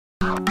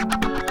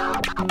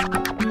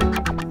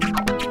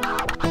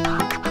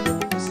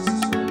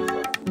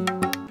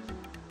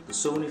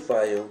Sony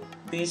Vaio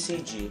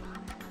PCG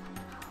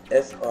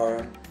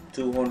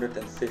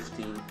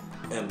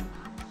FR215M.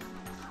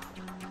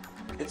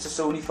 It's a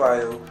Sony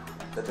Vaio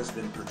that has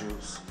been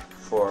produced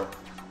for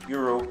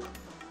Europe,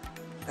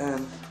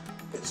 and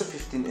it's a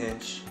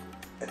 15-inch,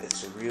 and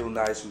it's a real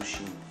nice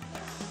machine.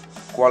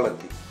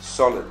 Quality,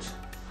 solid,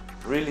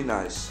 really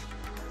nice.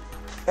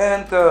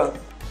 And I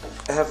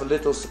have a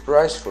little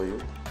surprise for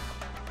you,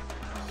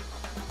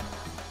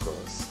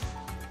 because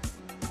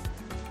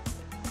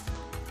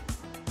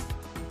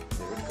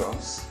there it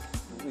comes.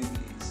 Sony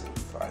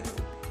Vaio.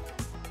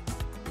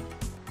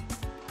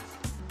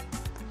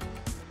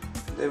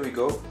 There we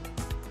go.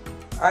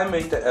 I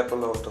made the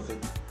Apple out of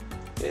it.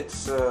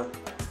 It's a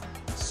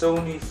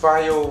Sony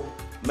Vaio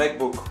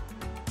MacBook,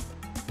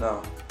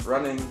 now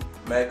running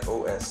Mac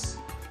OS.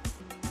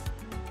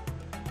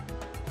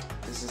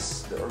 This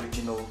is the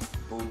original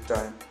boot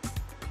time.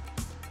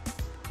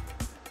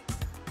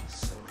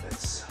 So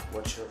let's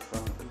watch her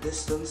from a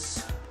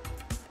distance.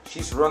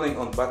 She's running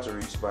on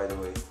batteries, by the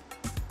way.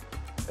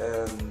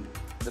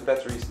 The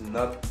battery is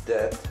not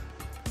that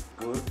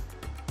good.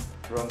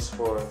 Runs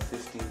for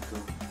 15 to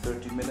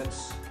 30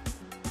 minutes,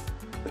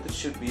 but it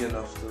should be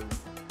enough to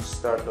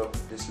start up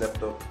this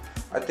laptop.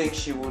 I think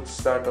she would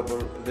start up a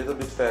little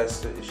bit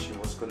faster if she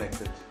was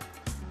connected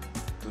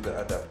to the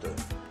adapter.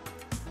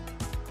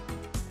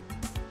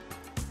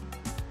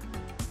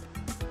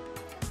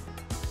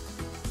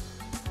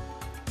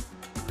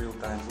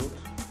 Real-time boot.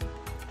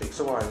 Takes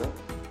a while, huh?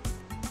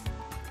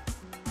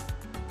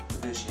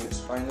 There she is,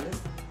 finally.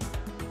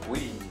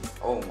 Wee!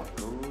 Oh my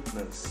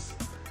goodness!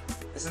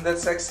 Isn't that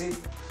sexy?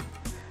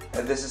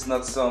 And this is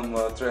not some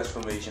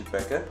transformation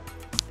pack, eh?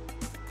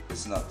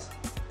 It's not.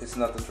 It's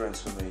not a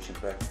transformation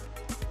pack.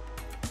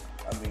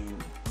 I mean,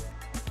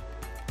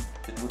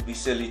 it would be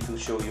silly to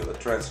show you a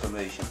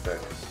transformation pack.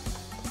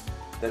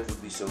 That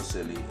would be so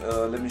silly.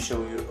 Let me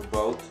show you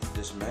about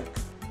this Mac.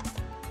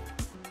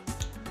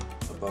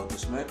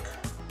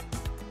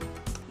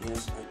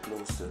 Yes, I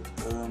closed it.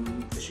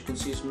 As you can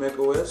see, it's Mac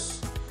OS.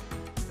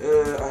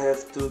 I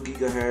have 2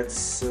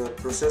 GHz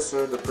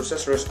processor. The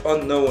processor is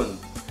unknown.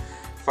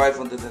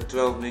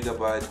 512 MB,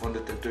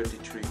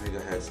 133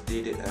 MHz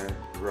DDR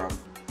RAM.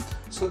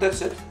 So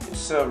that's it.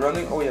 It's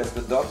running. Oh yes,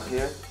 the dock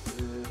here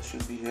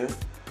should be here.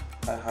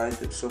 I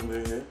hide it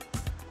somewhere here.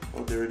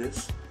 Oh, there it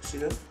is. See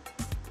that?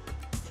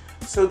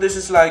 So this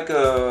is like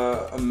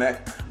a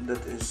Mac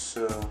that is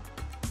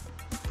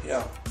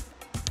yeah,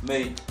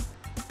 made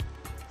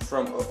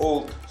from an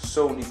old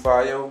Sony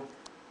Vaio.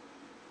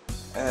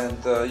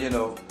 And you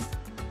know,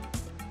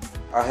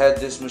 I had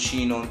this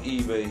machine on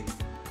eBay.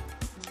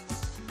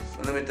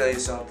 And let me tell you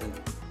something.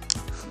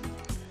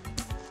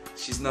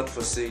 She's not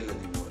for sale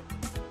anymore.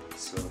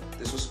 So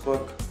this was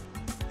Puck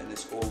and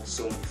this old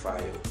Sony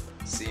Vaio.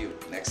 See you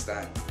next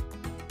time.